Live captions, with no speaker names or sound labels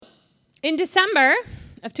In December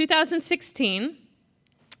of 2016,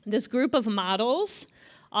 this group of models,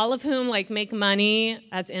 all of whom make money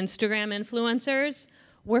as Instagram influencers,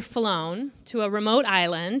 were flown to a remote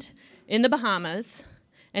island in the Bahamas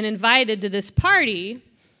and invited to this party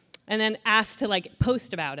and then asked to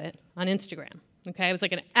post about it on Instagram. Okay, it was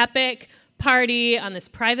like an epic party on this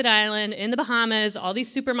private island in the Bahamas, all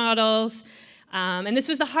these supermodels. And this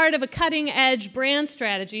was the heart of a cutting-edge brand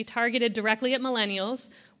strategy targeted directly at millennials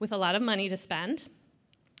with a lot of money to spend.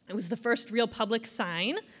 It was the first real public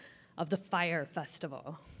sign of the Fyre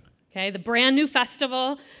Festival. Okay, the brand new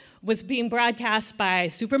festival was being broadcast by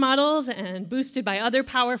supermodels and boosted by other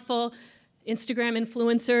powerful Instagram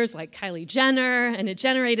influencers like Kylie Jenner, and it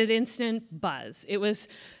generated instant buzz. It was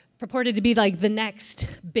purported to be the next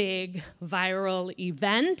big viral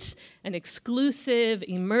event, an exclusive,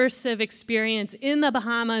 immersive experience in the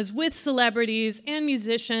Bahamas with celebrities and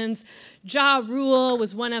musicians. Ja Rule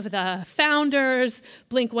was one of the founders.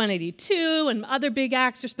 Blink-182 and other big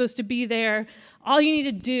acts are supposed to be there. All you need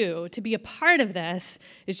to do to be a part of this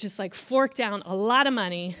is just fork down a lot of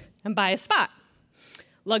money and buy a spot.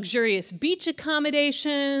 Luxurious beach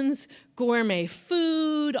accommodations, gourmet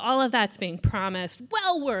food, all of that's being promised,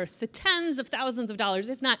 well worth the tens of thousands of dollars,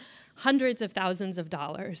 if not hundreds of thousands of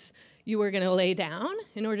dollars you were going to lay down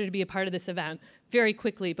in order to be a part of this event very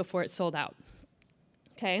quickly before it sold out.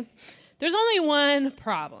 Okay? There's only one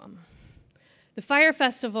problem. The Fyre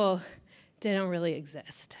Festival didn't really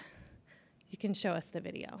exist. You can show us the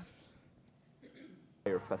video.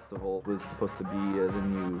 Fyre Festival was supposed to be the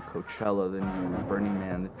new Coachella, the new Burning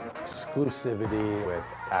Man. Exclusivity with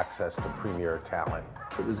access to premier talent.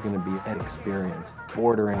 It was going to be an experience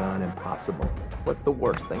bordering on impossible. What's the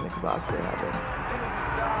worst thing that could possibly happen? This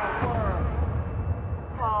is our world.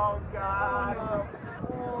 Oh, God.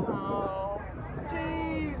 Oh,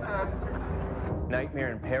 Jesus.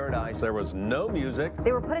 Nightmare in Paradise. There was no music.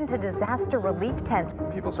 They were put into disaster relief tents.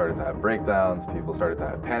 People started to have breakdowns. People started to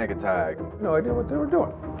have panic attacks. No idea what they were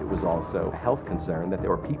doing. It was also a health concern that there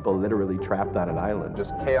were people literally trapped on an island.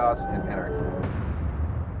 Just chaos and anarchy.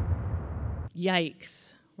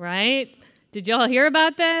 Yikes, right? Did y'all hear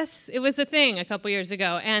about this? It was a thing a couple years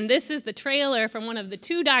ago. And this is the trailer from one of the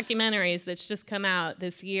two documentaries that's just come out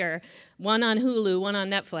this year, one on Hulu, one on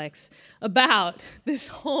Netflix, about this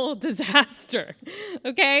whole disaster,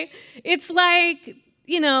 okay? It's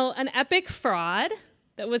an epic fraud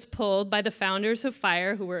that was pulled by the founders of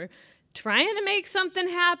Fyre, who were trying to make something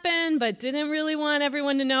happen but didn't really want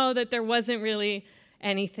everyone to know that there wasn't really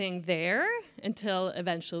anything there until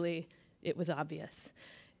eventually it was obvious.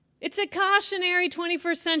 It's a cautionary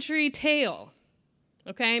 21st century tale,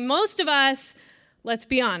 okay? Most of us, let's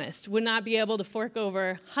be honest, would not be able to fork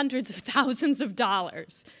over hundreds of thousands of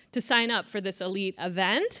dollars to sign up for this elite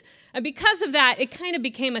event. And because of that, it kind of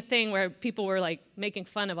became a thing where people were making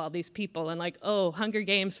fun of all these people and Hunger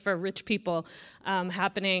Games for rich people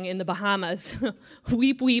happening in the Bahamas.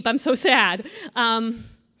 Weep, weep, I'm so sad. And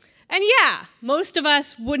yeah, most of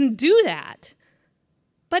us wouldn't do that.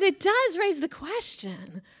 But it does raise the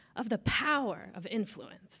question of the power of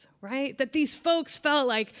influence, right? That these folks felt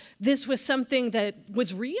like this was something that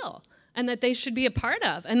was real and that they should be a part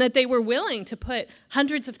of and that they were willing to put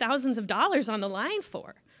hundreds of thousands of dollars on the line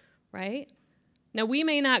for, right? Now, we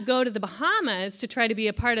may not go to the Bahamas to try to be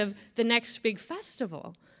a part of the next big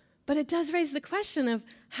festival, but it does raise the question of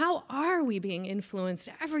how are we being influenced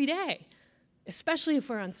every day, especially if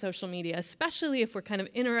we're on social media, especially if we're kind of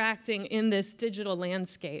interacting in this digital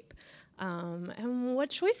landscape. And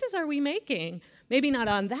what choices are we making? Maybe not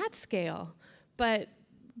on that scale, but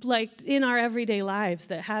in our everyday lives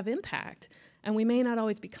that have impact. And we may not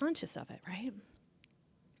always be conscious of it, right?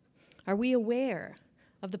 Are we aware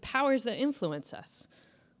of the powers that influence us?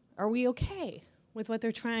 Are we okay with what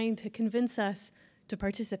they're trying to convince us to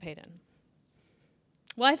participate in?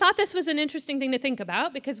 Well, I thought this was an interesting thing to think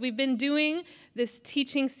about because we've been doing this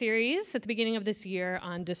teaching series at the beginning of this year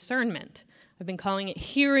on discernment. I've been calling it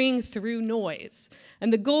hearing through noise.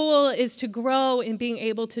 And the goal is to grow in being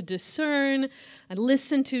able to discern and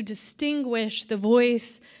listen to distinguish the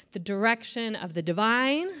voice, the direction of the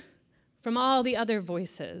divine from all the other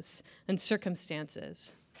voices and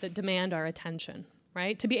circumstances that demand our attention,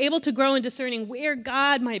 right? To be able to grow in discerning where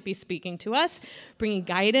God might be speaking to us, bringing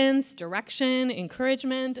guidance, direction,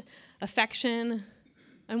 encouragement, affection,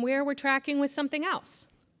 and where we're tracking with something else.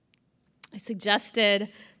 I suggested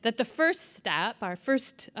that the first step, our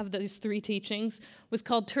first of these three teachings, was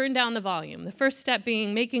called Turn Down the Volume. The first step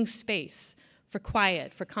being making space for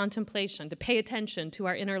quiet, for contemplation, to pay attention to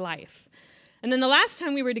our inner life. And then the last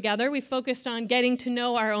time we were together, we focused on getting to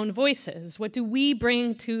know our own voices. What do we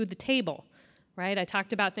bring to the table right? I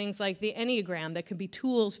talked about things like the Enneagram that could be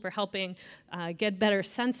tools for helping get better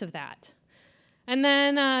sense of that. And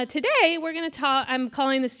then today I'm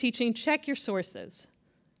calling this teaching Check Your Sources.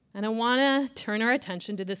 And I want to turn our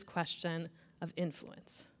attention to this question of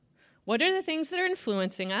influence. What are the things that are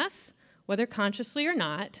influencing us, whether consciously or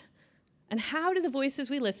not? And how do the voices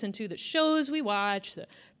we listen to, the shows we watch, the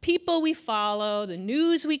people we follow, the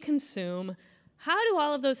news we consume, how do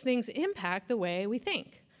all of those things impact the way we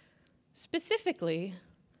think? Specifically,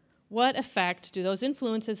 what effect do those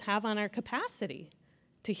influences have on our capacity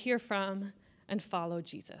to hear from and follow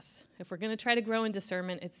Jesus? If we're going to try to grow in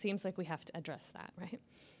discernment, it seems like we have to address that, right?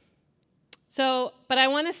 But I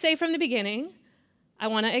want to say from the beginning, I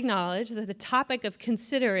want to acknowledge that the topic of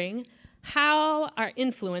considering how our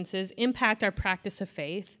influences impact our practice of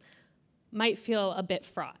faith might feel a bit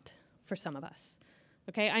fraught for some of us.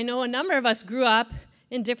 Okay, I know a number of us grew up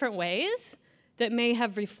in different ways that may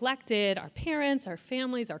have reflected our parents, our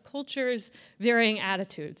families, our cultures, varying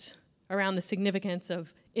attitudes around the significance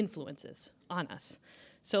of influences on us.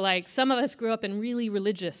 So like some of us grew up in really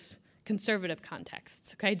religious, conservative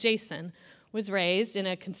contexts. Okay, Jason was raised in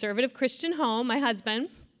a conservative Christian home, my husband.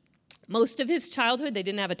 Most of his childhood, they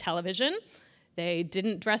didn't have a television. They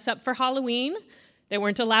didn't dress up for Halloween. They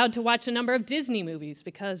weren't allowed to watch a number of Disney movies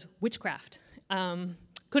because witchcraft.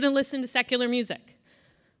 Couldn't listen to secular music.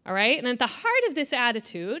 All right? And at the heart of this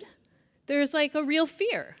attitude, there's like a real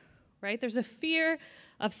fear, right? There's a fear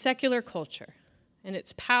of secular culture and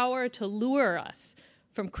its power to lure us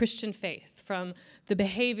from Christian faith, from the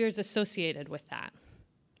behaviors associated with that,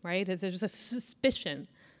 right? There's a suspicion,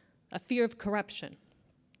 a fear of corruption.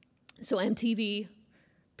 So MTV,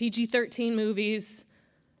 PG-13 movies,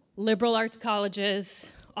 liberal arts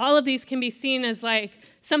colleges, all of these can be seen as like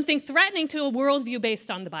something threatening to a worldview based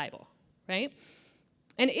on the Bible, right?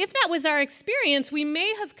 And if that was our experience, we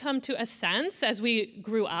may have come to a sense as we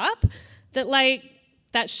grew up that like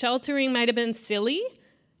that sheltering might have been silly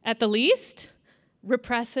at the least,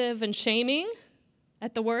 repressive and shaming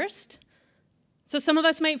at the worst. So some of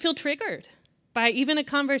us might feel triggered by even a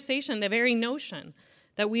conversation, the very notion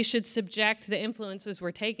that we should subject the influences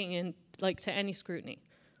we're taking in like to any scrutiny,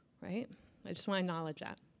 right? I just want to acknowledge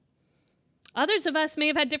that. Others of us may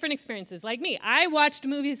have had different experiences, like me. I watched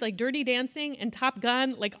movies like Dirty Dancing and Top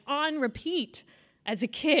Gun like on repeat as a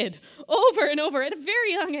kid, over and over at a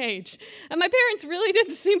very young age. And my parents really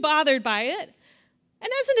didn't seem bothered by it. And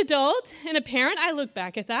as an adult and a parent, I look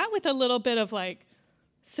back at that with a little bit of like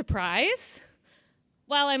surprise.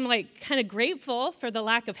 While I'm like kind of grateful for the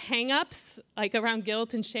lack of hang-ups like around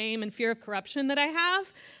guilt and shame and fear of corruption that I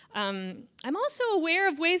have, I'm also aware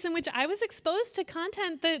of ways in which I was exposed to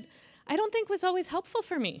content that I don't think was always helpful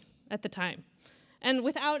for me at the time, and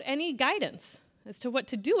without any guidance as to what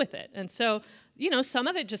to do with it. And so, some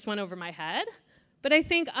of it just went over my head, but I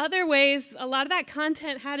think other ways, a lot of that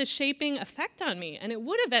content had a shaping effect on me, and it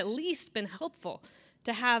would have at least been helpful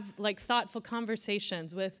to have like thoughtful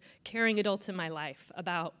conversations with caring adults in my life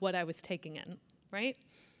about what I was taking in, right?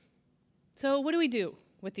 So what do we do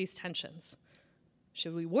with these tensions?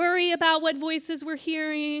 Should we worry about what voices we're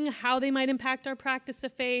hearing, how they might impact our practice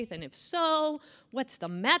of faith? And if so, what's the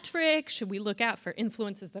metric? Should we look out for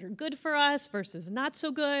influences that are good for us versus not so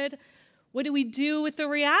good? What do we do with the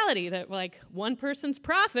reality that like one person's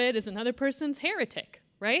prophet is another person's heretic,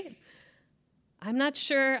 right? I'm not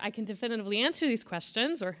sure I can definitively answer these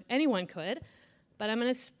questions, or anyone could, but I'm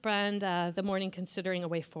going to spend the morning considering a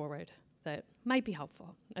way forward that might be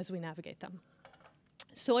helpful as we navigate them.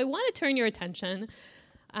 So I want to turn your attention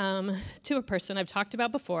to a person I've talked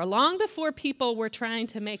about before. Long before people were trying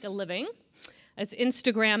to make a living as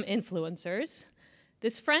Instagram influencers,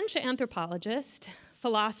 this French anthropologist,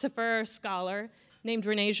 philosopher, scholar named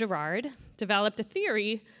René Girard developed a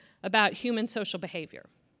theory about human social behavior.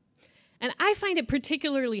 And I find it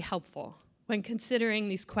particularly helpful when considering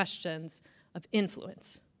these questions of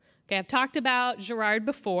influence. Okay, I've talked about Girard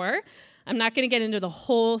before. I'm not going to get into the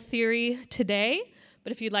whole theory today,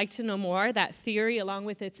 but if you'd like to know more, that theory, along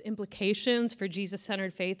with its implications for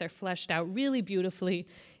Jesus-centered faith, are fleshed out really beautifully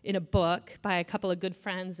in a book by a couple of good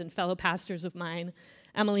friends and fellow pastors of mine,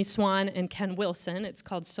 Emily Swan and Ken Wilson. It's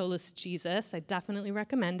called Solus Jesus. I definitely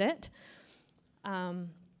recommend it.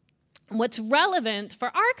 What's relevant for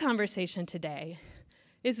our conversation today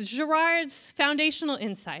is Girard's foundational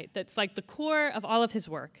insight that's like the core of all of his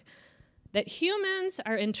work, that humans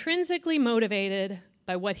are intrinsically motivated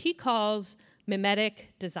by what he calls mimetic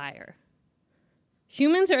desire.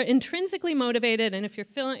 Humans are intrinsically motivated, and if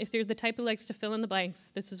you're the type who likes to fill in the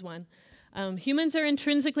blanks, this is one. Humans are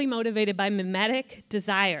intrinsically motivated by mimetic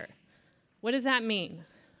desire. What does that mean?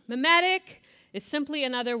 Mimetic is simply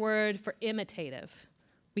another word for imitative.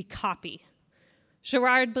 We copy.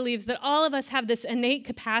 Girard believes that all of us have this innate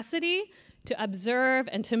capacity to observe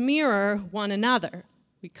and to mirror one another.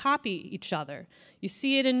 We copy each other. You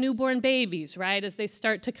see it in newborn babies, right? As they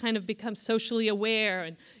start to kind of become socially aware,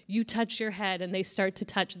 and you touch your head and they start to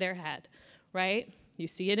touch their head, right? You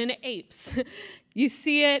see it in apes. You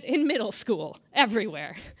see it in middle school,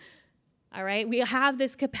 everywhere. All right? We have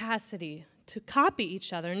this capacity to copy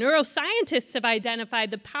each other. Neuroscientists have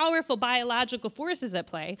identified the powerful biological forces at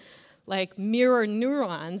play, like mirror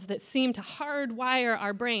neurons that seem to hardwire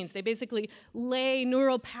our brains. They basically lay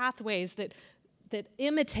neural pathways that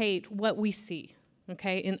imitate what we see,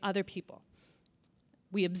 okay, in other people.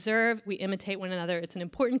 We observe, we imitate one another. It's an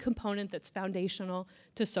important component that's foundational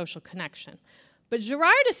to social connection. But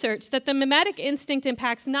Girard asserts that the mimetic instinct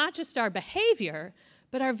impacts not just our behavior,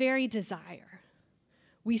 but our very desire.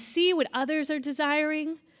 We see what others are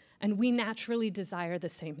desiring, and we naturally desire the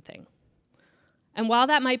same thing. And while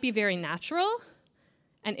that might be very natural,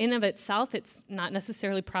 and in of itself it's not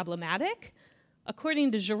necessarily problematic,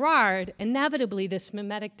 according to Girard, inevitably this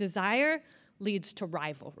mimetic desire leads to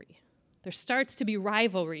rivalry. There starts to be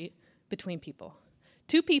rivalry between people.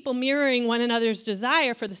 Two people mirroring one another's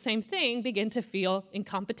desire for the same thing begin to feel in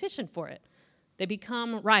competition for it. They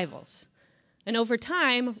become rivals. And over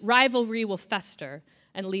time, rivalry will fester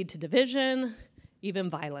and lead to division, even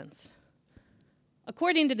violence.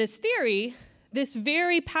 According to this theory, this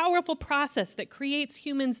very powerful process that creates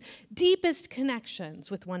humans' deepest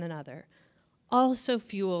connections with one another also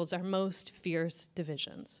fuels our most fierce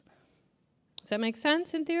divisions. Does that make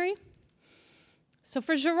sense in theory? So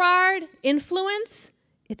for Girard, influence,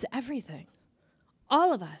 it's everything.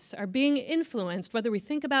 All of us are being influenced, whether we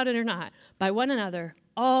think about it or not, by one another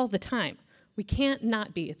all the time. We can't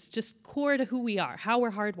not be. It's just core to who we are, how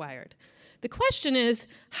we're hardwired. The question is,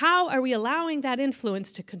 how are we allowing that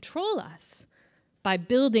influence to control us? By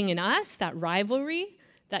building in us that rivalry,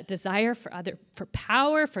 that desire for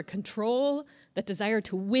power, for control, that desire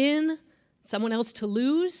to win, someone else to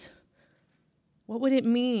lose? What would it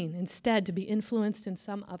mean instead to be influenced in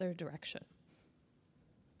some other direction?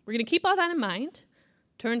 We're going to keep all that in mind.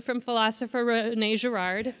 Turn from philosopher René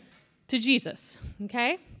Girard to Jesus,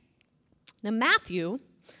 okay? Now, Matthew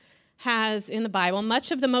has in the Bible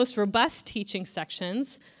much of the most robust teaching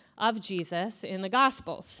sections of Jesus in the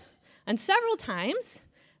Gospels. And several times,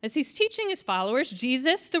 as he's teaching his followers,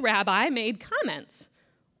 Jesus, the rabbi, made comments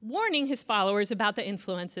warning his followers about the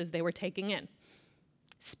influences they were taking in.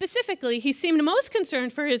 Specifically, he seemed most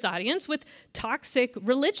concerned for his audience with toxic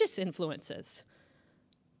religious influences.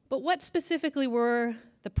 But what specifically were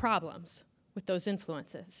the problems with those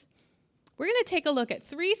influences? We're going to take a look at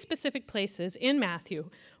 3 specific places in Matthew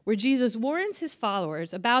where Jesus warns his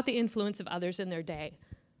followers about the influence of others in their day.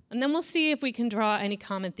 And then we'll see if we can draw any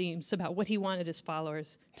common themes about what he wanted his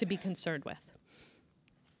followers to be concerned with.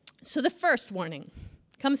 So the first warning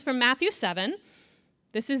comes from Matthew 7.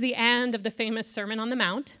 This is the end of the famous Sermon on the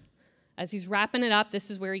Mount. As he's wrapping it up,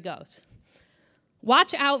 this is where he goes.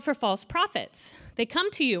 Watch out for false prophets. They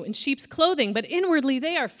come to you in sheep's clothing, but inwardly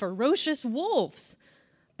they are ferocious wolves.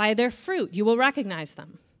 By their fruit you will recognize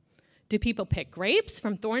them. Do people pick grapes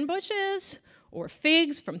from thorn bushes or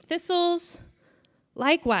figs from thistles?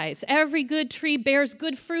 Likewise, every good tree bears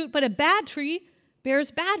good fruit, but a bad tree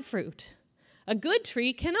bears bad fruit. A good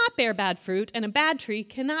tree cannot bear bad fruit, and a bad tree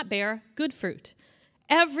cannot bear good fruit.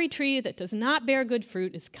 Every tree that does not bear good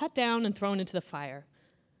fruit is cut down and thrown into the fire.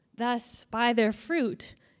 Thus, by their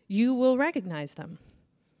fruit, you will recognize them.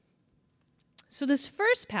 So this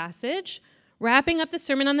first passage, wrapping up the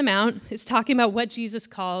Sermon on the Mount, is talking about what Jesus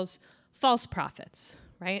calls false prophets,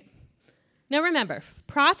 right? Now remember,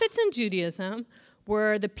 prophets in Judaism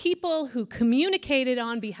were the people who communicated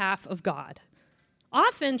on behalf of God,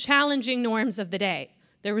 often challenging norms of the day.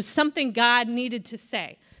 There was something God needed to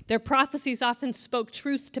say. Their prophecies often spoke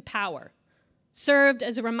truth to power, served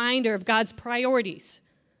as a reminder of God's priorities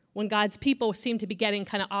when God's people seemed to be getting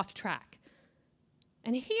kind of off track.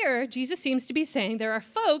 And here, Jesus seems to be saying there are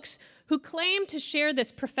folks who claim to share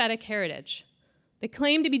this prophetic heritage. They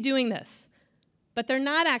claim to be doing this, but they're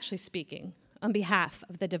not actually speaking on behalf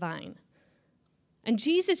of the divine. And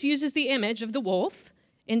Jesus uses the image of the wolf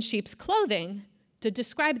in sheep's clothing to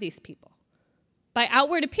describe these people. By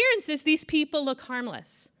outward appearances, these people look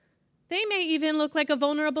harmless. They may even look like a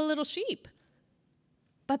vulnerable little sheep.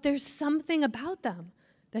 But there's something about them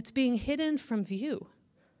that's being hidden from view.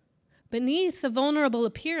 Beneath the vulnerable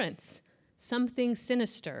appearance, something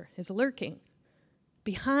sinister is lurking.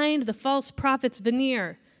 Behind the false prophet's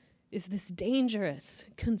veneer is this dangerous,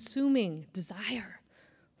 consuming desire,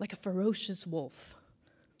 like a ferocious wolf.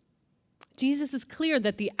 Jesus is clear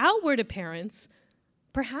that the outward appearance,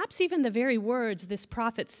 perhaps even the very words this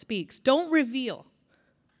prophet speaks, don't reveal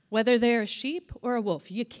whether they're a sheep or a wolf.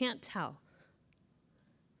 You can't tell.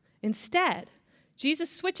 Instead, Jesus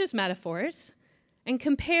switches metaphors and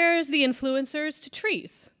compares the influencers to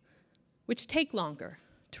trees, which take longer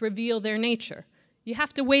to reveal their nature. You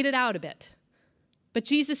have to wait it out a bit. But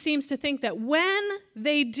Jesus seems to think that when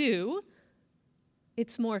they do,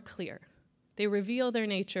 it's more clear. They reveal their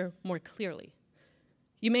nature more clearly.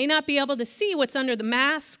 You may not be able to see what's under the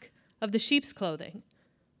mask of the sheep's clothing,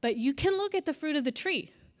 but you can look at the fruit of the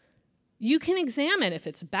tree. You can examine if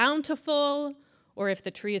it's bountiful or if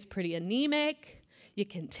the tree is pretty anemic. You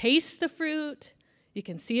can taste the fruit. You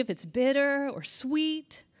can see if it's bitter or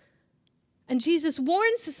sweet. And Jesus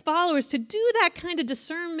warns his followers to do that kind of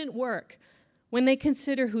discernment work when they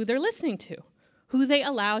consider who they're listening to, who they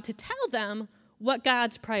allow to tell them what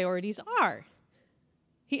God's priorities are.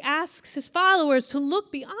 He asks his followers to look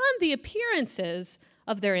beyond the appearances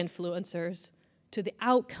of their influencers to the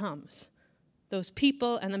outcomes those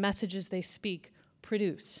people and the messages they speak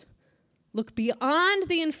produce. Look beyond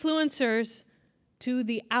the influencers to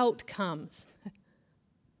the outcomes.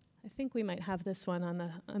 I think we might have this one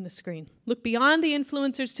on the screen. Look beyond the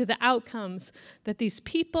influencers to the outcomes that these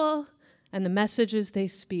people and the messages they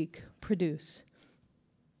speak produce.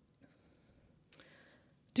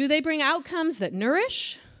 Do they bring outcomes that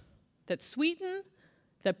nourish, that sweeten,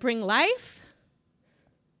 that bring life?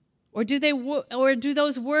 Or do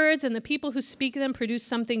those words and the people who speak them produce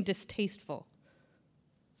something distasteful,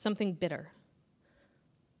 something bitter?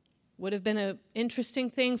 Would have been an interesting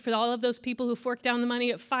thing for all of those people who forked down the money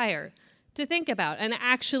at Fire to think about. And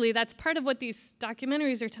actually, that's part of what these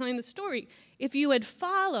documentaries are telling the story. If you had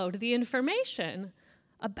followed the information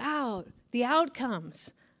about the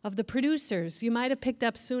outcomes of the producers, you might have picked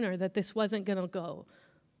up sooner that this wasn't going to go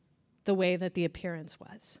the way that the appearance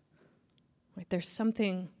was. Right? There's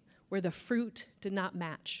something where the fruit did not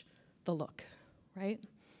match the look, right?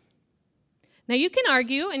 Now, you can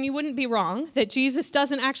argue, and you wouldn't be wrong, that Jesus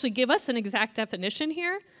doesn't actually give us an exact definition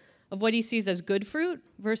here of what he sees as good fruit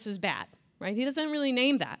versus bad, right? He doesn't really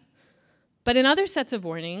name that. But in other sets of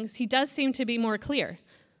warnings, he does seem to be more clear.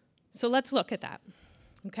 So let's look at that.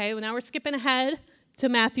 Okay, well, now we're skipping ahead to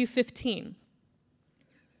Matthew 15.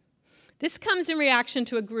 This comes in reaction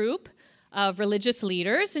to a group of religious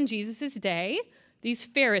leaders in Jesus' day, these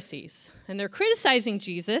Pharisees, and they're criticizing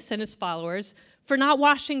Jesus and his followers for not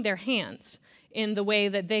washing their hands in the way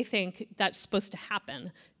that they think that's supposed to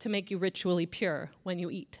happen to make you ritually pure when you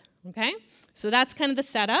eat, okay? So that's kind of the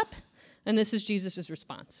setup, and this is Jesus'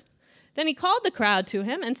 response. Then he called the crowd to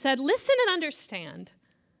him and said, "Listen and understand.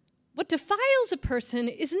 What defiles a person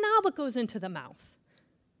is not what goes into the mouth.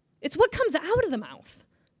 It's what comes out of the mouth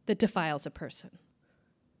that defiles a person."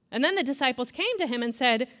 And then the disciples came to him and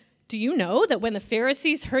said, "Do you know that when the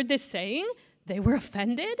Pharisees heard this saying, they were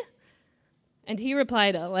offended?" And he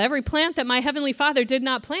replied, "Well, every plant that my heavenly Father did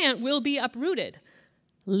not plant will be uprooted.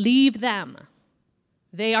 Leave them.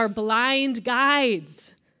 They are blind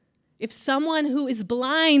guides. If someone who is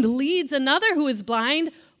blind leads another who is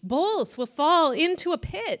blind, both will fall into a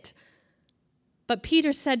pit." But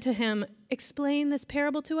Peter said to him, "Explain this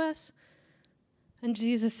parable to us." And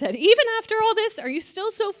Jesus said, "Even after all this, are you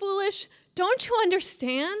still so foolish? Don't you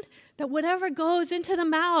understand that whatever goes into the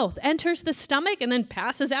mouth enters the stomach and then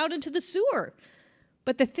passes out into the sewer?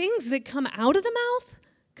 But the things that come out of the mouth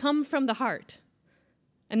come from the heart,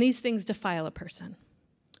 and these things defile a person.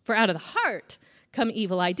 For out of the heart come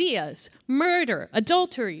evil ideas, murder,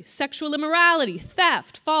 adultery, sexual immorality,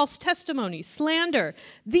 theft, false testimony, slander.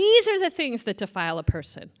 These are the things that defile a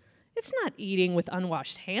person. It's not eating with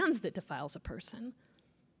unwashed hands that defiles a person."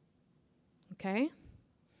 Okay?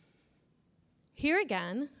 Here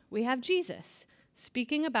again, we have Jesus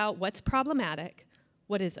speaking about what's problematic,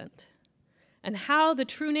 what isn't, and how the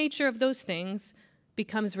true nature of those things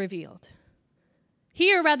becomes revealed.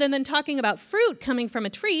 Here, rather than talking about fruit coming from a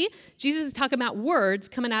tree, Jesus is talking about words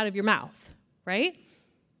coming out of your mouth, right?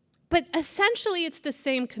 But essentially, it's the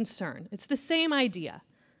same concern. It's the same idea.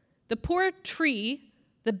 The poor tree,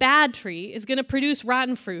 the bad tree, is going to produce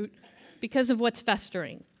rotten fruit because of what's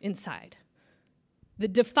festering inside. The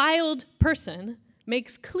defiled person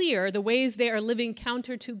makes clear the ways they are living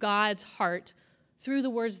counter to God's heart through the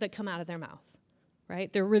words that come out of their mouth,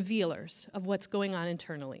 right? They're revealers of what's going on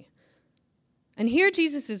internally. And here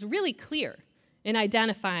Jesus is really clear in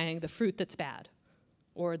identifying the fruit that's bad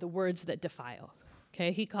or the words that defile,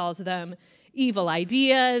 okay? He calls them evil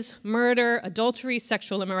ideas, murder, adultery,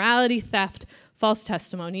 sexual immorality, theft, false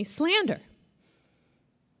testimony, slander.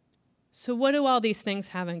 So what do all these things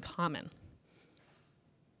have in common?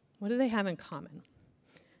 What do they have in common?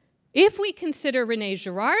 If we consider René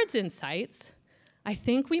Girard's insights, I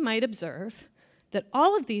think we might observe that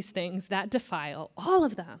all of these things that defile, all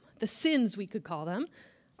of them, the sins we could call them,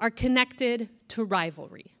 are connected to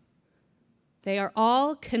rivalry. They are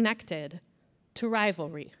all connected to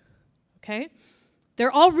rivalry, okay?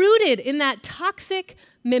 They're all rooted in that toxic,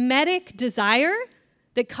 mimetic desire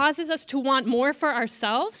that causes us to want more for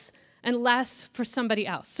ourselves and less for somebody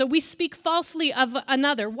else. So we speak falsely of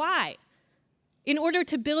another. Why? In order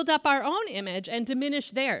to build up our own image and diminish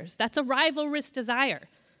theirs. That's a rivalrous desire.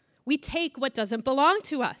 We take what doesn't belong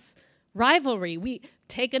to us. Rivalry. We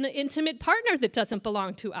take an intimate partner that doesn't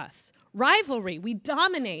belong to us. Rivalry. We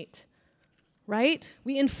dominate, right?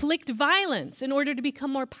 We inflict violence in order to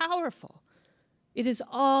become more powerful. It is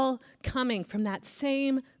all coming from that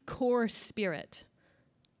same core spirit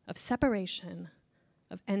of separation,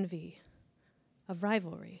 of envy, of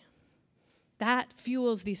rivalry. That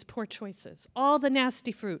fuels these poor choices, all the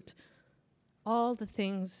nasty fruit, all the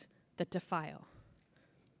things that defile.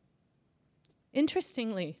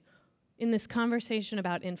 Interestingly, in this conversation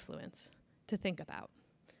about influence, to think about,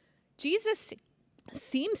 Jesus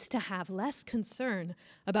seems to have less concern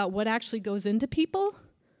about what actually goes into people.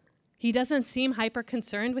 He doesn't seem hyper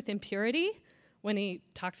concerned with impurity when he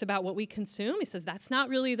talks about what we consume. He says that's not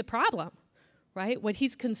really the problem, right? What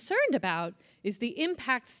he's concerned about is the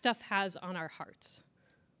impact stuff has on our hearts,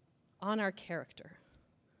 on our character,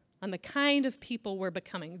 on the kind of people we're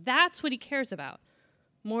becoming. That's what he cares about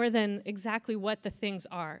more than exactly what the things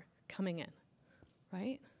are coming in,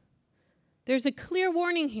 right? There's a clear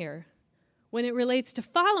warning here when it relates to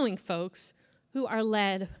following folks who are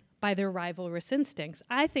led by their rivalrous instincts.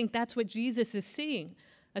 I think that's what Jesus is seeing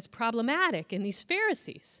as problematic in these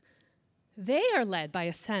Pharisees. They are led by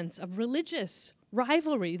a sense of religious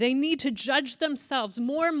rivalry. They need to judge themselves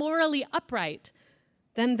more morally upright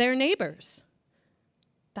than their neighbors.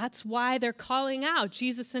 That's why they're calling out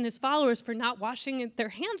Jesus and his followers for not washing their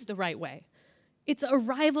hands the right way. It's a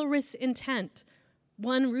rivalrous intent,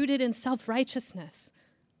 one rooted in self-righteousness.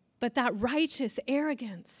 But that righteous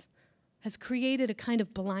arrogance has created a kind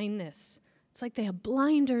of blindness. It's like they have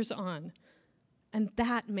blinders on. And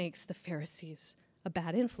that makes the Pharisees a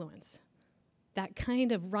bad influence. That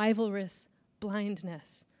kind of rivalrous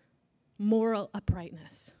blindness, moral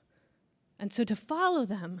uprightness. And so to follow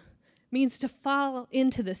them means to fall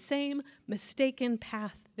into the same mistaken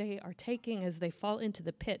path they are taking as they fall into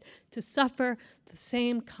the pit, to suffer the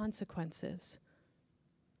same consequences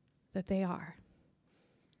that they are.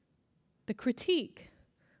 The critique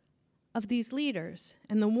of these leaders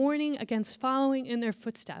and the warning against following in their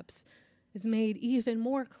footsteps is made even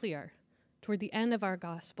more clear toward the end of our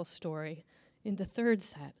gospel story in the third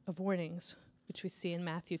set of warnings, which we see in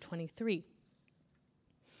Matthew 23.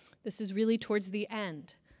 This is really towards the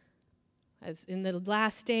end. As in the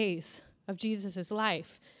last days of Jesus'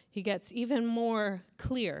 life, he gets even more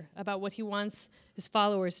clear about what he wants his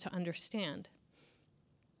followers to understand.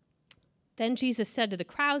 Then Jesus said to the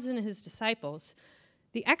crowds and his disciples,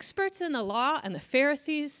 "The experts in the law and the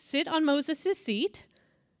Pharisees sit on Moses' seat.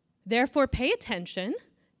 Therefore, pay attention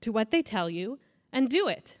to what they tell you and do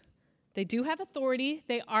it." They do have authority.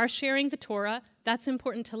 They are sharing the Torah. That's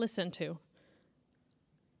important to listen to.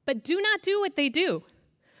 But do not do what they do,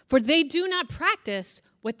 for they do not practice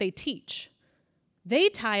what they teach. They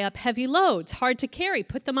tie up heavy loads, hard to carry,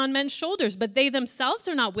 put them on men's shoulders, but they themselves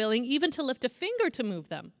are not willing even to lift a finger to move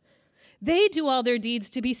them. They do all their deeds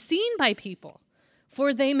to be seen by people,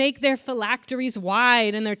 for they make their phylacteries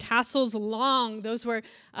wide and their tassels long. Those were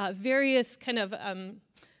various kind of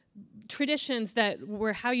traditions that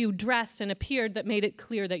were how you dressed and appeared that made it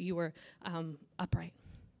clear that you were upright.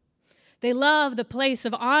 They love the place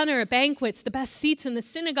of honor at banquets, the best seats in the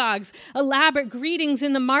synagogues, elaborate greetings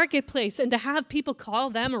in the marketplace, and to have people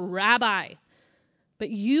call them rabbi.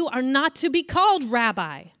 But you are not to be called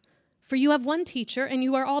rabbi, for you have one teacher and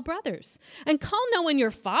you are all brothers. And call no one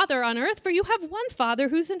your father on earth, for you have one Father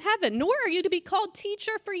who's in heaven. Nor are you to be called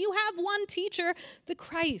teacher, for you have one teacher, the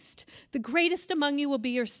Christ. The greatest among you will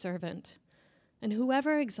be your servant. And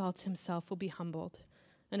whoever exalts himself will be humbled,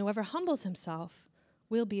 and whoever humbles himself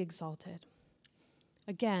will be exalted.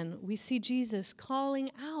 Again, we see Jesus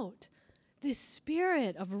calling out this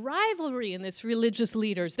spirit of rivalry in these religious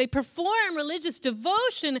leaders. They perform religious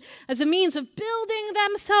devotion as a means of building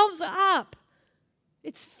themselves up.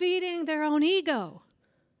 It's feeding their own ego.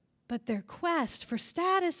 But their quest for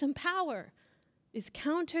status and power is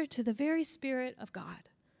counter to the very Spirit of God.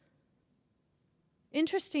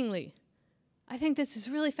 Interestingly, I think this is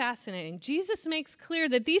really fascinating. Jesus makes clear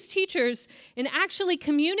that these teachers, in actually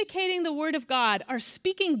communicating the Word of God, are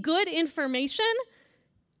speaking good information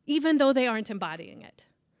even though they aren't embodying it,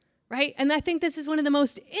 right? And I think this is one of the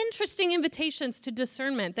most interesting invitations to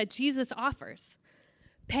discernment that Jesus offers.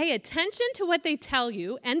 Pay attention to what they tell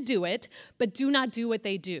you and do it, but do not do what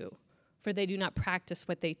they do, for they do not practice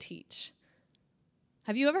what they teach.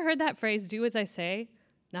 Have you ever heard that phrase, do as I say,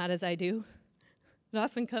 not as I do? It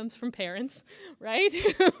often comes from parents, right?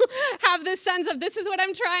 Who have this sense of this is what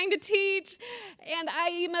I'm trying to teach, and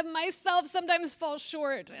I myself sometimes fall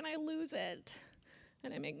short, and I lose it,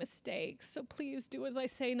 and I make mistakes. So please do as I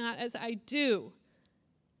say, not as I do.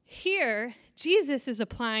 Here, Jesus is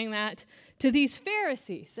applying that to these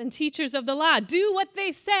Pharisees and teachers of the law. Do what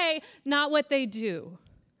they say, not what they do.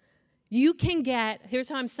 You can get, here's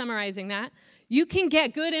how I'm summarizing that, you can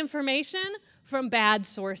get good information from bad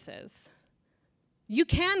sources. You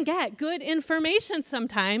can get good information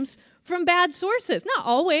sometimes from bad sources. Not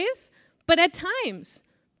always, but at times.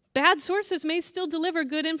 Bad sources may still deliver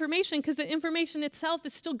good information because the information itself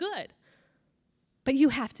is still good. But you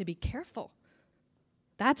have to be careful.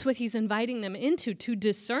 That's what he's inviting them into, to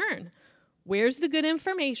discern. Where's the good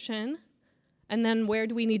information? And then where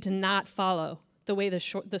do we need to not follow the way the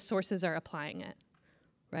sources are applying it,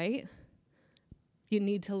 right? You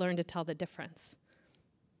need to learn to tell the difference.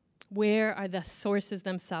 Where are the sources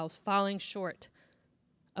themselves falling short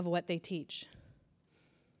of what they teach?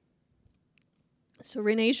 So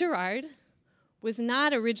René Girard was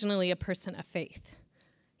not originally a person of faith.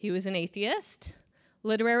 He was an atheist,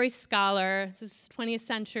 literary scholar, this is 20th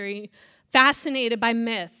century, fascinated by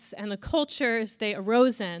myths and the cultures they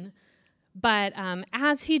arose in. But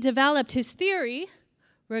as he developed his theory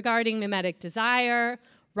regarding mimetic desire,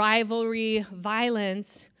 rivalry,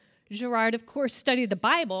 violence, Girard, of course, studied the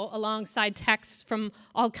Bible alongside texts from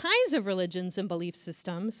all kinds of religions and belief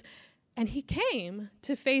systems, and he came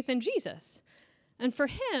to faith in Jesus. And for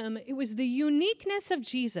him, it was the uniqueness of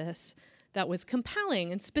Jesus that was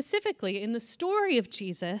compelling. And specifically, in the story of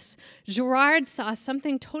Jesus, Girard saw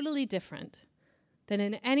something totally different than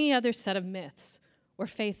in any other set of myths or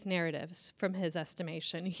faith narratives from his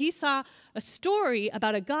estimation. He saw a story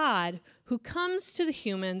about a God who comes to the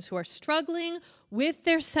humans who are struggling with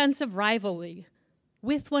their sense of rivalry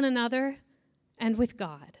with one another and with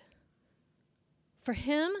God. For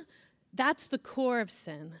him, that's the core of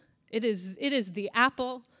sin. It is the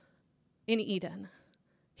apple in Eden.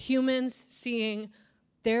 Humans seeing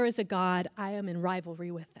there is a God, I am in rivalry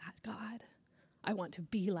with that God. I want to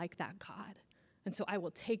be like that God. And so I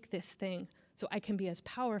will take this thing so I can be as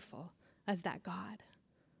powerful as that God,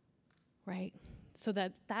 right? So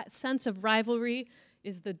that sense of rivalry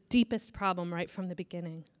is the deepest problem right from the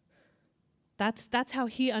beginning. That's how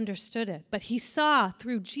he understood it. But he saw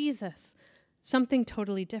through Jesus something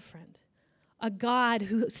totally different. A God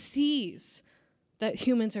who sees that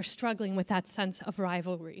humans are struggling with that sense of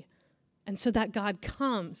rivalry. And so that God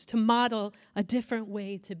comes to model a different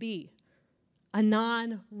way to be, a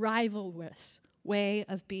non-rivalrous way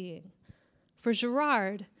of being. For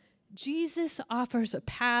Girard, Jesus offers a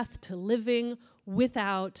path to living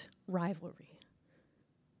without rivalry.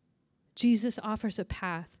 Jesus offers a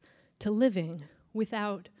path to living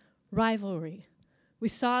without rivalry. We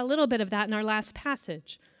saw a little bit of that in our last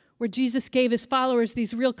passage, where Jesus gave his followers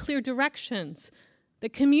these real clear directions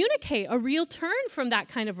that communicate a real turn from that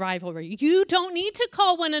kind of rivalry. You don't need to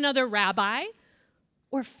call one another rabbi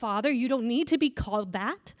or father. You don't need to be called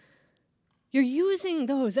that. You're using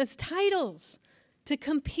those as titles to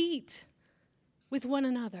compete with one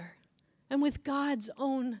another and with God's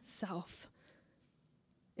own self.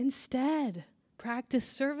 Instead, practice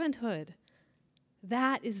servanthood.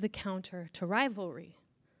 That is the counter to rivalry,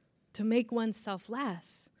 to make oneself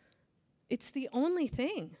less. It's the only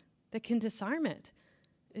thing that can disarm it,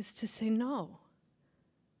 is to say, no,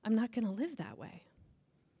 I'm not going to live that way.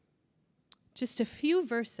 Just a few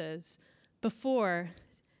verses before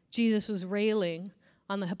Jesus was railing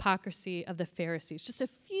on the hypocrisy of the Pharisees, just a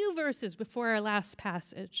few verses before our last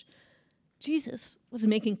passage, Jesus was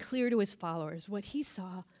making clear to his followers what he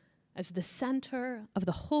saw as the center of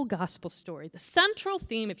the whole gospel story. The central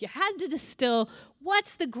theme, if you had to distill,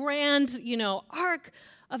 what's the grand, arc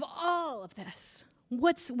of all of this?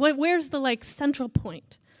 Where's the central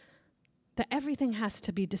point that everything has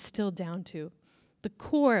to be distilled down to? The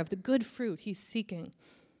core of the good fruit he's seeking.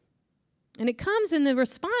 And it comes in the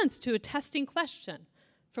response to a testing question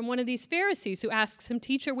from one of these Pharisees who asks him,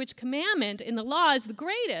 "Teacher, which commandment in the law is the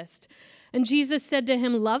greatest?" And Jesus said to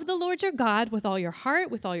him, "Love the Lord your God with all your heart,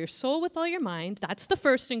 with all your soul, with all your mind." That's the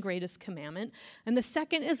first and greatest commandment. And the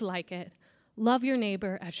second is like it. Love your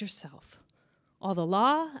neighbor as yourself. All the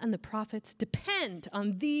law and the prophets depend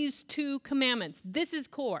on these two commandments. This is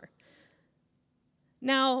core.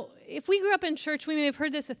 Now, if we grew up in church, we may have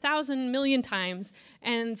heard this 1,000 million times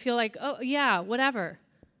and feel like, oh, yeah, whatever.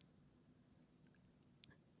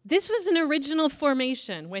 This was an original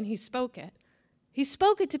formation when he spoke it. He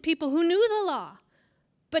spoke it to people who knew the law,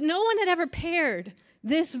 but no one had ever paired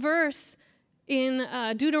this verse in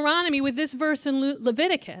Deuteronomy with this verse in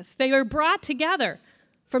Leviticus. They were brought together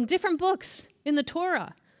from different books in the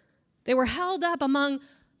Torah. They were held up among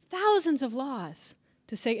thousands of laws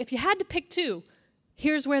to say, if you had to pick two,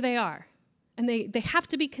 here's where they are. And they have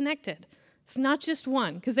to be connected. It's not just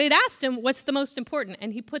one. Because they'd asked him, what's the most important?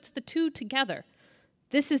 And he puts the two together.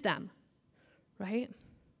 This is them, right?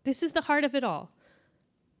 This is the heart of it all.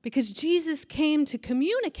 Because Jesus came to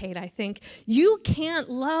communicate, I think, you can't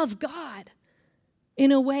love God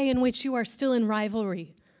in a way in which you are still in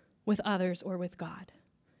rivalry with others or with God.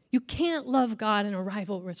 You can't love God in a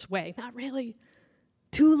rivalrous way. Not really.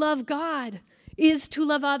 To love God is to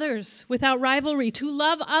love others without rivalry. To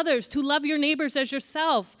love others, to love your neighbors as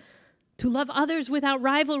yourself. To love others without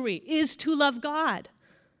rivalry is to love God.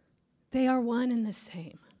 They are one and the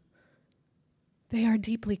same. They are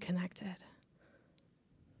deeply connected.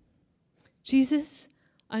 Jesus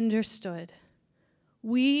understood.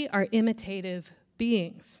 We are imitative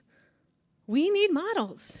beings. We need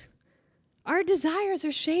models. Our desires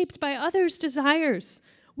are shaped by others' desires.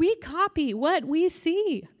 We copy what we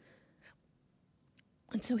see.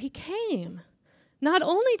 And so he came, not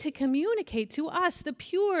only to communicate to us the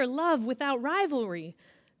pure love without rivalry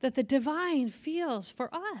that the divine feels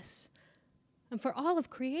for us and for all of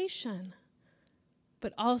creation,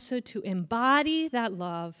 but also to embody that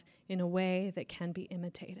love in a way that can be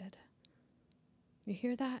imitated. You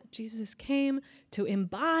hear that? Jesus came to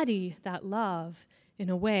embody that love in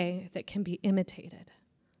a way that can be imitated.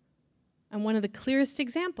 And one of the clearest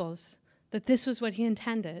examples that this was what he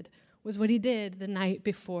intended was what he did the night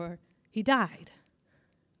before he died.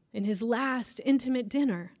 In his last intimate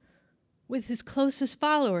dinner with his closest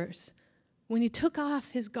followers, when he took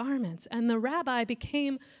off his garments and the rabbi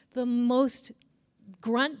became the most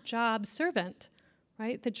grunt job servant,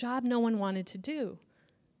 right? The job no one wanted to do.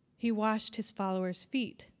 He washed his followers'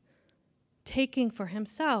 feet, taking for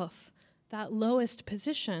himself that lowest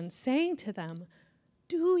position, saying to them,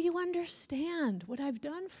 do you understand what I've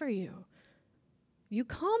done for you? You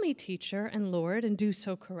call me teacher and Lord and do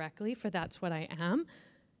so correctly, for that's what I am.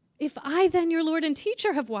 If I then, your Lord and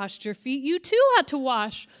teacher, have washed your feet, you too ought to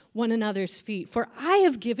wash one another's feet, for I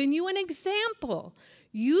have given you an example.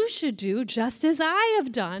 You should do just as I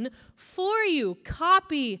have done for you.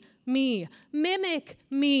 Copy me, mimic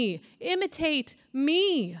me, imitate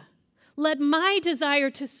me. Let my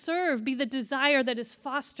desire to serve be the desire that is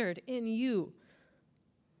fostered in you.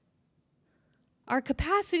 Our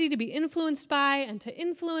capacity to be influenced by and to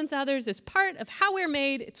influence others is part of how we're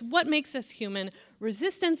made. It's what makes us human.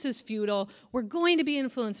 Resistance is futile. We're going to be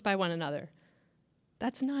influenced by one another.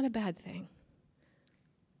 That's not a bad thing.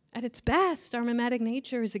 At its best, our mimetic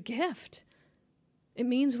nature is a gift. It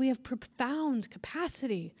means we have profound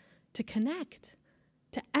capacity to connect,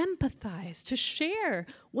 to empathize, to share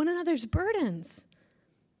one another's burdens.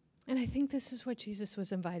 And I think this is what Jesus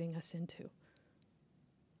was inviting us into.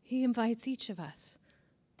 He invites each of us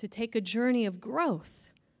to take a journey of growth,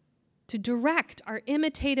 to direct our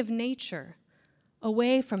imitative nature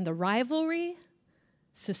away from the rivalry,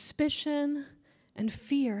 suspicion, and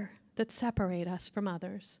fear that separate us from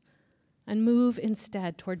others, and move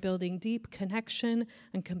instead toward building deep connection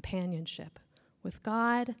and companionship with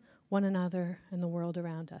God, one another, and the world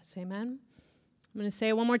around us. Amen? I'm going to say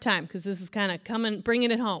it one more time because this is kind of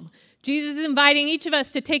bringing it home. Jesus is inviting each of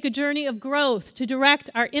us to take a journey of growth, to direct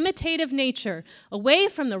our imitative nature away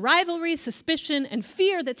from the rivalry, suspicion, and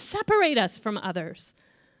fear that separate us from others,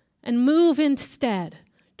 and move instead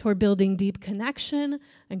toward building deep connection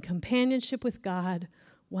and companionship with God,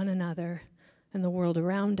 one another, and the world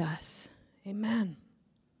around us. Amen.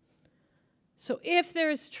 So if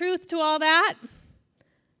there is truth to all that,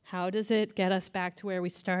 how does it get us back to where we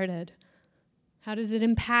started? How does it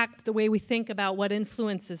impact the way we think about what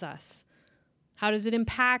influences us? How does it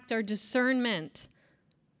impact our discernment?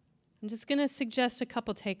 I'm just going to suggest a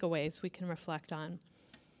couple takeaways we can reflect on.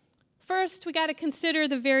 First, we got to consider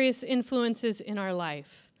the various influences in our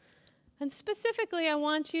life. And specifically, I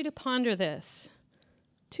want you to ponder this.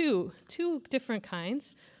 Two different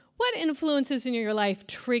kinds. What influences in your life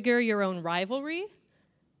trigger your own rivalry,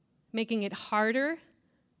 making it harder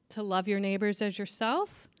to love your neighbors as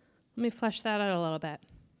yourself? Let me flesh that out a little bit.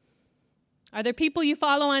 Are there people you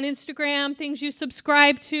follow on Instagram, things you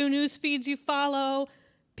subscribe to, news feeds you follow,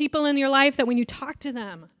 people in your life that when you talk to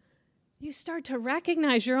them, you start to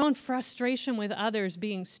recognize your own frustration with others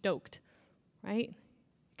being stoked, right?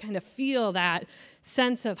 kind of feel that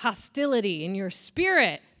sense of hostility in your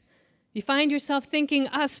spirit. You find yourself thinking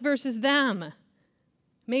us versus them.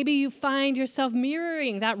 Maybe you find yourself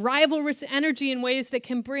mirroring that rivalrous energy in ways that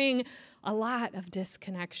can bring a lot of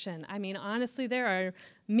disconnection. I mean, honestly, there are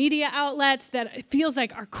media outlets that it feels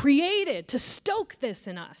like are created to stoke this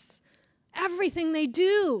in us. Everything they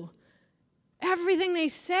do, everything they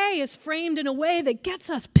say is framed in a way that gets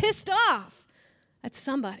us pissed off at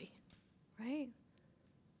somebody, right?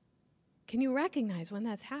 Can you recognize when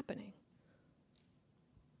that's happening?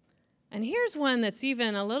 And here's one that's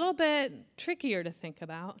even a little bit trickier to think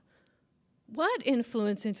about. What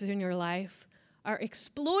influences in your life are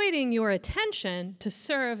exploiting your attention to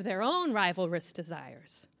serve their own rivalrous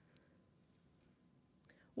desires?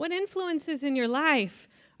 What influences in your life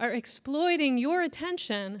are exploiting your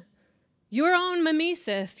attention, your own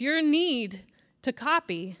mimesis, your need to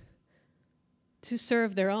copy, to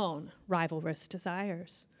serve their own rivalrous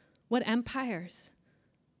desires? What empires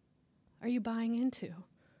are you buying into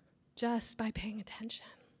just by paying attention?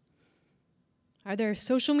 Are there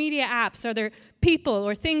social media apps? Are there people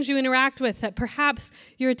or things you interact with that perhaps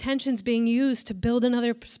your attention's being used to build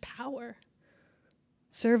another's power,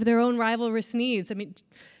 serve their own rivalrous needs? I mean,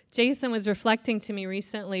 Jason was reflecting to me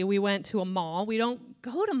recently. We went to a mall. We don't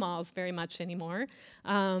go to malls very much anymore,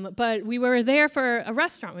 but we were there for a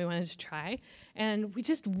restaurant we wanted to try, and we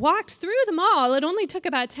just walked through the mall. It only took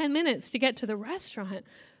about 10 minutes to get to the restaurant,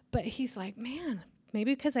 but he's like, man,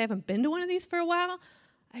 maybe because I haven't been to one of these for a while,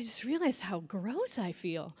 I just realized how gross I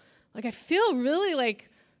feel. Like, I feel really like,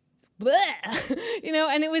 bleh, you know,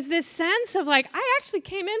 and it was this sense of like, I actually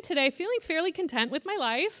came in today feeling fairly content with my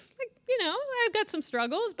life. Like, you know, I've got some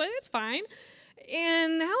struggles, but it's fine.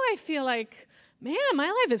 And now I feel like, man, my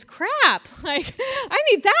life is crap. Like, I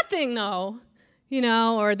need that thing though, you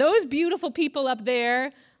know, or those beautiful people up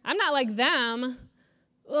there, I'm not like them.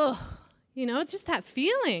 Ugh, you know, it's just that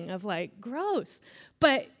feeling of like gross.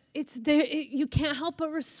 But it's there, you can't help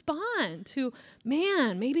but respond to,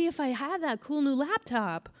 man, maybe if I had that cool new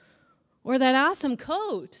laptop or that awesome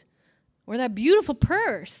coat or that beautiful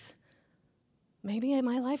purse, maybe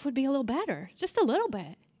my life would be a little better, just a little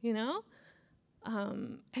bit, you know?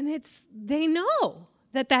 And they know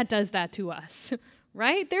that does that to us,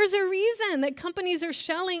 right? There's a reason that companies are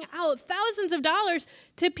shelling out thousands of dollars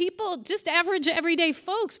to people, just average, everyday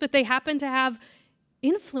folks, but they happen to have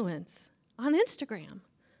influence on Instagram.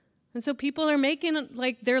 And so people are making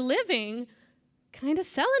like their living kind of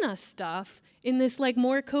selling us stuff in this like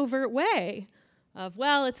more covert way of,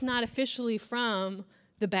 well, it's not officially from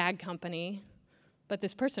the bag company, but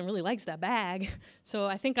this person really likes that bag, so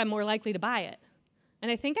I think I'm more likely to buy it. And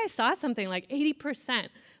I think I saw something like 80%.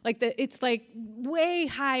 It's like way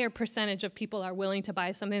higher percentage of people are willing to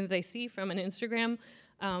buy something that they see from an Instagram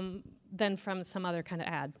than from some other kind of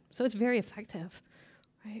ad. So it's very effective,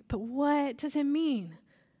 right? But what does it mean?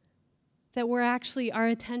 That our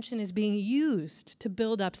attention is being used to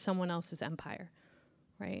build up someone else's empire,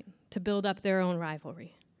 right? To build up their own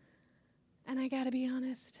rivalry. And I gotta be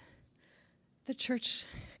honest, the church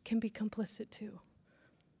can be complicit too.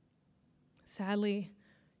 Sadly,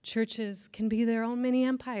 churches can be their own mini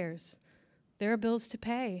empires. There are bills to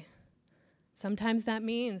pay. Sometimes that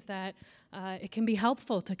means that it can be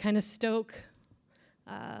helpful to kind of stoke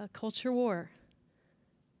culture war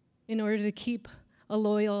in order to keep a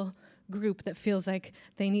loyal group that feels like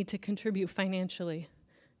they need to contribute financially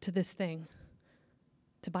to this thing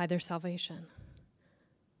to buy their salvation.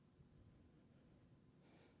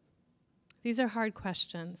 These are hard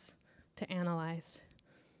questions to analyze.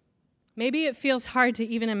 Maybe it feels hard to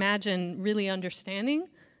even imagine really understanding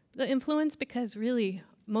the influence because really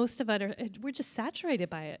most of it, we're just saturated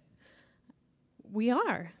by it. We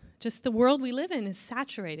are. Just the world we live in is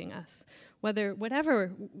saturating us,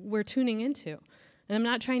 whatever we're tuning into. And I'm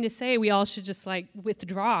not trying to say we all should just like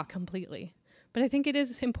withdraw completely, but I think it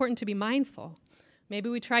is important to be mindful. Maybe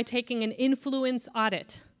we try taking an influence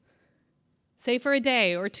audit, say for a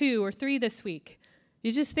day or 2 or 3 this week.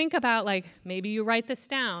 You just think about like, maybe you write this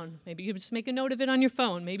down, maybe you just make a note of it on your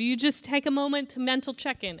phone, maybe you just take a moment to mental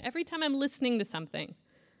check-in. Every time I'm listening to something,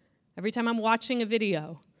 every time I'm watching a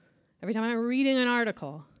video, every time I'm reading an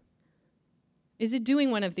article, is it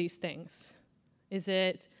doing one of these things? Is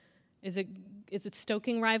it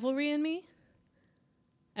stoking rivalry in me?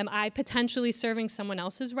 Am I potentially serving someone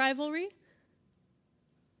else's rivalry?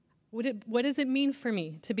 What does it mean for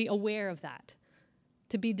me to be aware of that,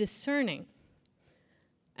 to be discerning?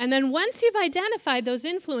 And then once you've identified those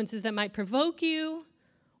influences that might provoke you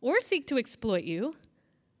or seek to exploit you,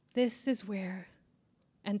 this is where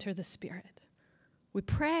enter the Spirit. We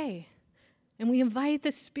pray and we invite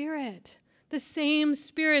the Spirit The same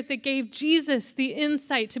Spirit that gave Jesus the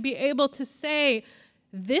insight to be able to say,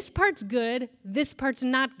 this part's good, this part's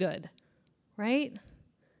not good, right?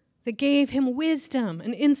 That gave him wisdom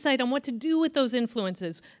and insight on what to do with those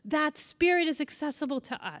influences. That Spirit is accessible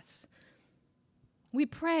to us. We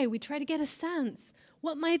pray, we try to get a sense.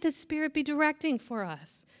 What might the Spirit be directing for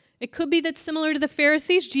us? It could be that similar to the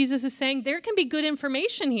Pharisees, Jesus is saying there can be good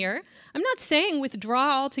information here. I'm not saying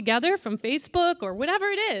withdraw altogether from Facebook or whatever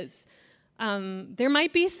it is. There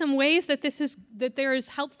might be some ways that there is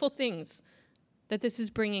helpful things that this is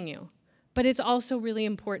bringing you. But it's also really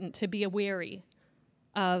important to be wary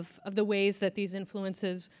of the ways that these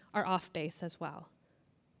influences are off base as well.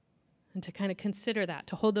 And to kind of consider that,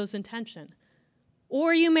 to hold those in tension.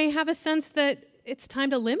 Or you may have a sense that it's time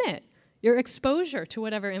to limit your exposure to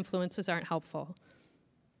whatever influences aren't helpful.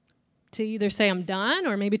 To either say I'm done,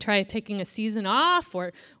 or maybe try taking a season off,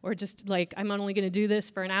 or just like I'm only going to do this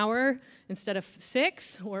for an hour instead of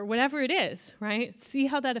 6, or whatever it is, right? See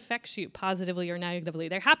how that affects you positively or negatively.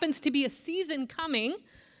 There happens to be a season coming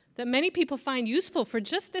that many people find useful for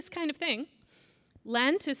just this kind of thing.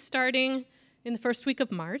 Lent is starting in the first week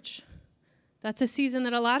of March. That's a season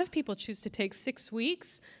that a lot of people choose to take 6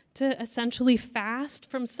 weeks to essentially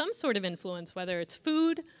fast from some sort of influence, whether it's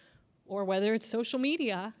food or whether it's social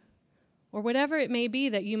media or whatever it may be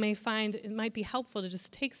that you may find it might be helpful to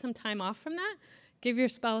just take some time off from that, give your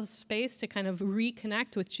spouse space to kind of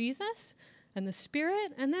reconnect with Jesus and the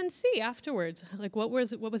Spirit, and then see afterwards, like what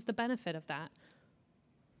was the benefit of that?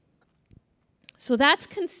 So that's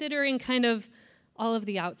considering kind of all of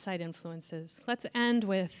the outside influences. Let's end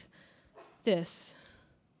with this.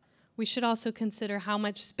 We should also consider how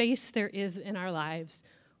much space there is in our lives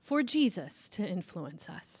for Jesus to influence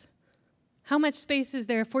us. How much space is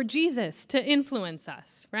there for Jesus to influence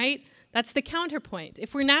us, right? That's the counterpoint.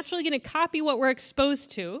 If we're naturally going to copy what we're exposed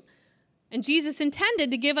to, and Jesus intended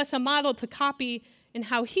to give us a model to copy in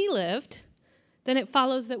how he lived, then it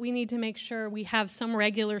follows that we need to make sure we have some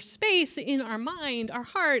regular space in our mind, our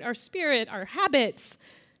heart, our spirit, our habits,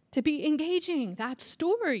 to be engaging that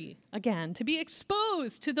story again, to be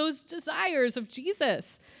exposed to those desires of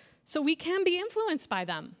Jesus so we can be influenced by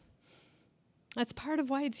them. That's part of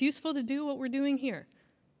why it's useful to do what we're doing here.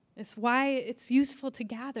 It's why it's useful to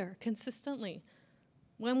gather consistently.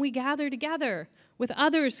 When we gather together with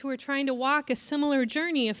others who are trying to walk a similar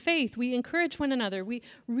journey of faith, we encourage one another. We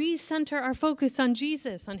recenter our focus on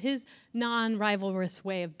Jesus, on his non-rivalrous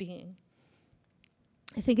way of being.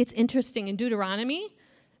 I think it's interesting in Deuteronomy,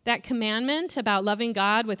 that commandment about loving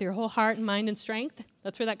God with your whole heart and mind and strength,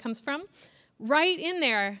 that's where that comes from. Right in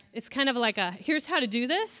there, it's kind of like here's how to do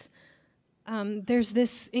this. There's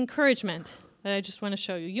this encouragement that I just want to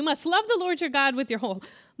show you. You must love the Lord your God with your whole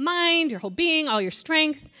mind, your whole being, all your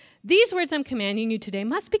strength. These words I'm commanding you today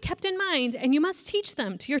must be kept in mind, and you must teach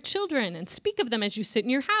them to your children and speak of them as you sit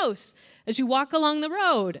in your house, as you walk along the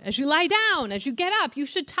road, as you lie down, as you get up. You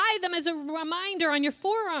should tie them as a reminder on your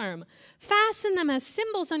forearm. Fasten them as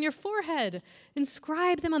symbols on your forehead.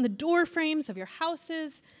 Inscribe them on the door frames of your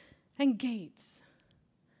houses and gates.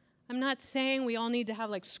 I'm not saying we all need to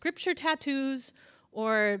have like scripture tattoos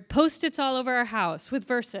or Post-its all over our house with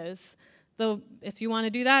verses. Though if you want to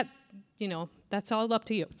do that, that's all up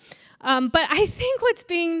to you. But I think what's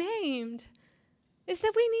being named is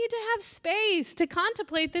that we need to have space to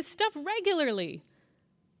contemplate this stuff regularly.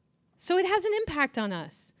 So it has an impact on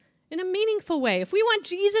us in a meaningful way. If we want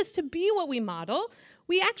Jesus to be what we model,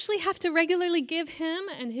 we actually have to regularly give him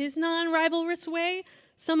and his non-rivalrous way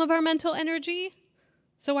some of our mental energy,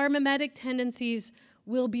 so our mimetic tendencies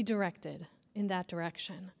will be directed in that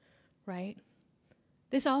direction, right?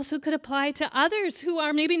 This also could apply to others who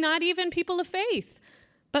are maybe not even people of faith,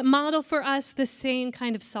 but model for us the same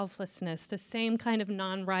kind of selflessness, the same kind of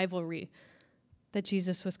non-rivalry that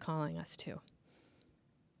Jesus was calling us to.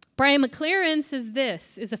 Brian McLaren says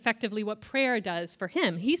this is effectively what prayer does for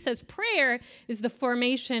him. He says prayer is the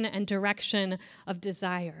formation and direction of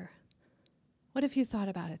desire. What if you thought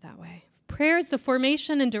about it that way? Prayer is the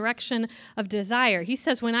formation and direction of desire. He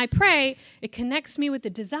says, when I pray, it connects me with the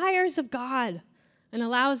desires of God and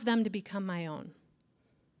allows them to become my own.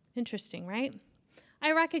 Interesting, right?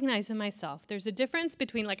 I recognize in myself, there's a difference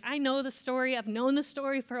between I know the story, I've known the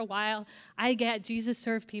story for a while, I get Jesus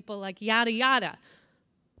served people, yada, yada.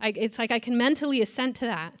 It's like I can mentally assent to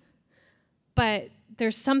that. But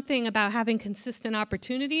there's something about having consistent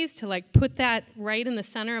opportunities to put that right in the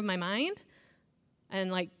center of my mind,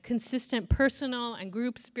 and consistent personal and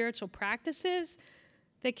group spiritual practices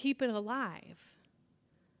that keep it alive.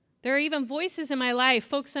 There are even voices in my life,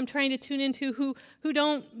 folks I'm trying to tune into who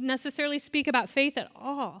don't necessarily speak about faith at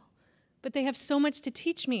all, but they have so much to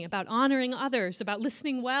teach me about honoring others, about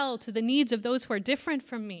listening well to the needs of those who are different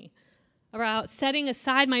from me, about setting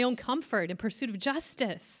aside my own comfort in pursuit of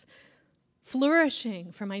justice,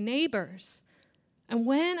 flourishing for my neighbors. And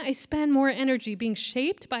when I spend more energy being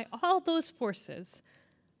shaped by all those forces,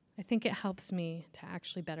 I think it helps me to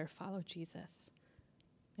actually better follow Jesus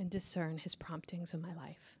and discern his promptings in my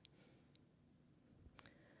life.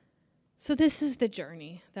 So this is the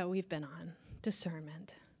journey that we've been on,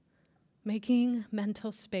 discernment, making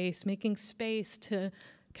mental space, making space to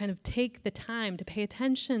kind of take the time to pay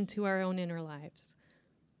attention to our own inner lives,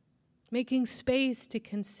 making space to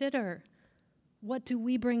consider what do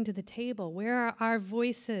we bring to the table, where are our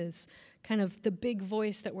voices, kind of the big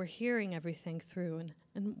voice that we're hearing everything through,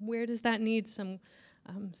 and where does that need some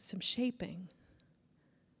shaping?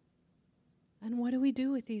 And what do we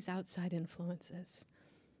do with these outside influences?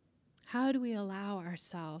 How do we allow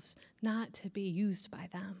ourselves not to be used by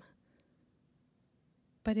them,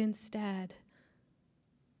 but instead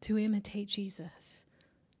to imitate Jesus,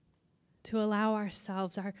 to allow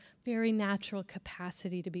ourselves, our very natural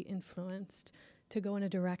capacity to be influenced, to go in a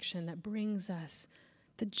direction that brings us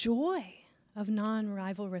the joy of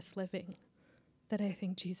non-rivalrous living that I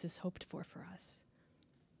think Jesus hoped for us.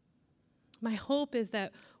 My hope is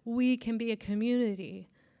that we can be a community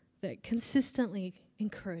that consistently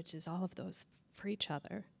encourages all of those for each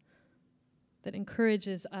other, that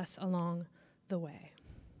encourages us along the way.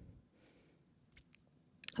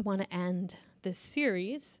 I want to end this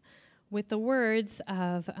series with the words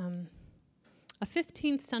of a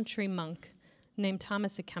 15th century monk named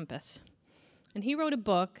Thomas à Kempis. And he wrote a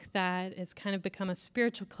book that has kind of become a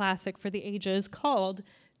spiritual classic for the ages called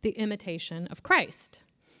The Imitation of Christ.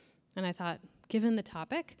 And I thought, given the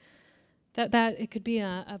topic, that it could be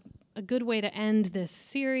a good way to end this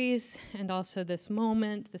series and also this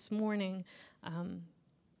moment, this morning,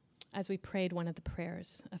 as we prayed one of the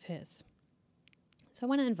prayers of his. So I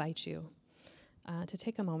want to invite you to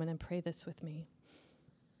take a moment and pray this with me.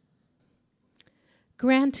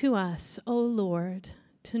 Grant to us, O Lord,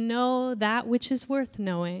 to know that which is worth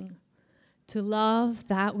knowing, to love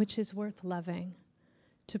that which is worth loving,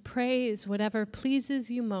 to praise whatever pleases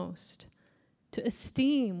you most, to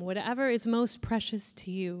esteem whatever is most precious to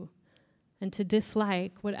you, and to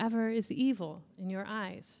dislike whatever is evil in your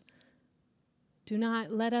eyes. Do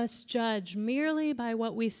not let us judge merely by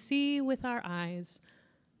what we see with our eyes,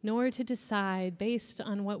 nor to decide based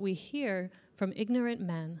on what we hear from ignorant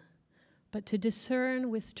men, but to discern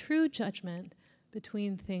with true judgment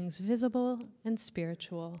between things visible and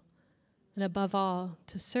spiritual, and above all,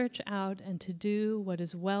 to search out and to do what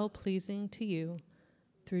is well-pleasing to you,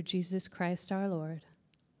 through Jesus Christ our Lord.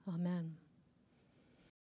 Amen.